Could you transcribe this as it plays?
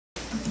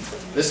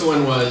This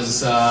one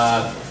was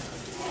a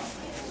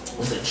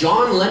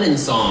John Lennon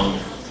song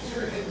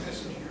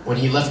when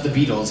he left the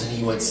Beatles and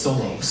he went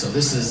solo. So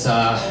this is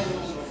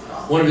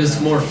one of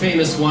his more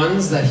famous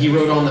ones that he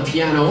wrote on the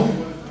piano.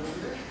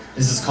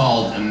 This is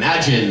called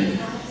Imagine.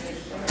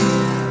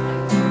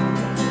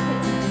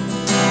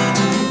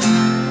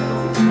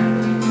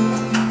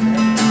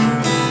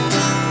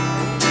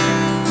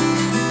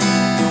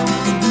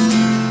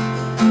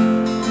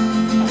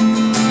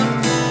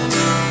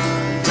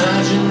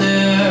 Imagine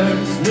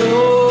there's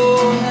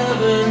no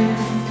heaven.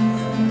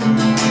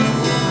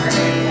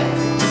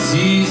 It's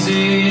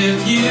easy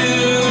if you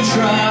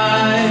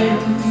try.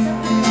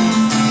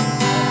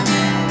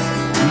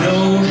 No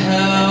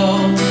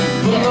hell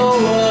below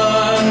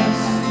us,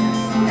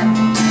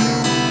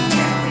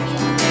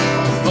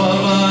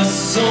 above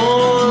us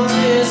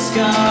only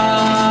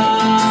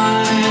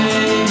sky.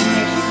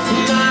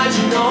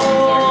 Imagine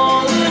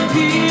all the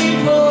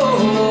people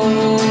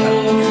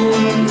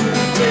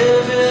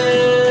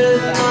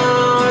living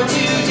our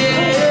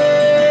today.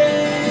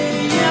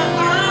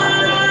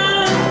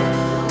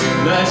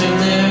 Imagine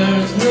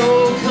there's no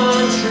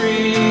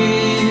countries.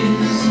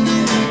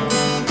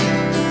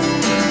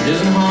 It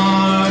isn't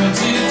hard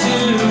to do.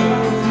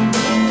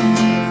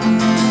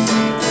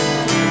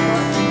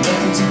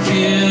 Nothing to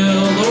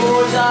kill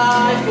or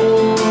die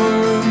for.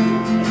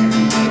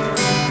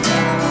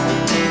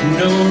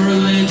 No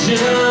religion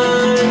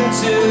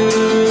too.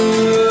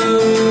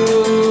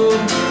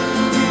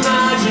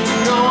 Imagine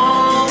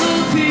all the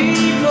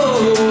people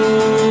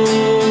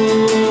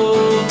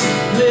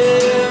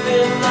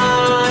living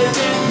life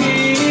in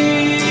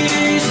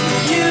peace.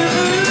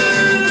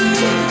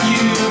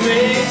 You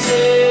may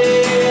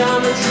say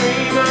I'm a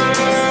dreamer,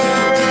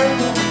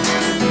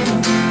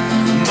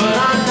 but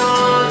I'm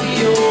not the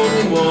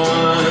only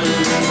one.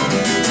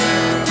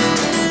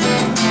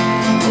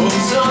 Hope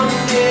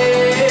someday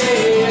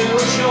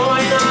you'll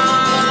join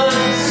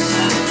us,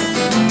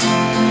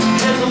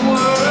 and the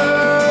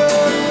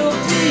world will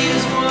be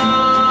as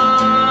one.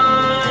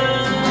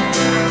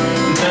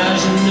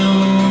 Imagine no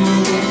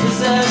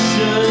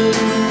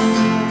possessions.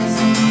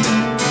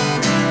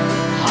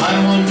 I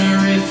wonder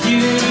if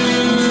you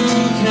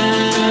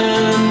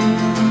can.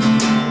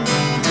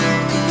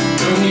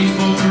 No need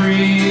for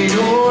greed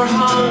or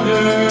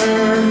hunger.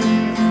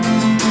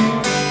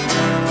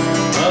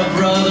 A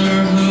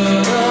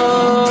brotherhood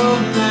of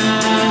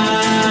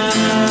man.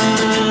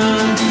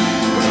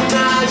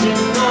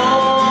 Imagine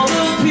all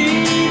the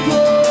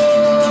people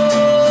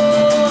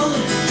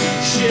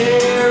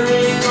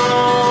sharing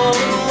all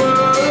the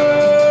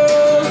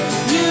world.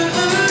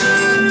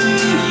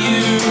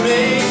 You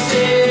may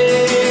say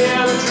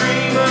I'm a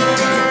dreamer,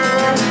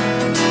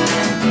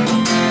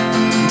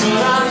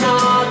 but I'm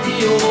not the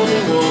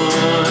only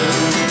one.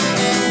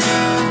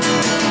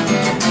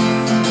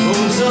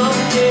 Oh,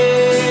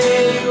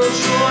 someday you'll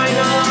join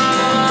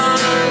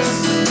us,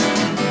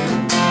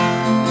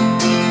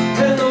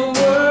 and the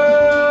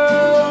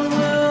world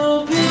will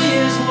be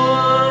as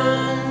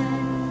one.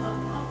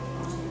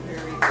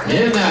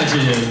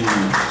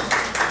 Imagine.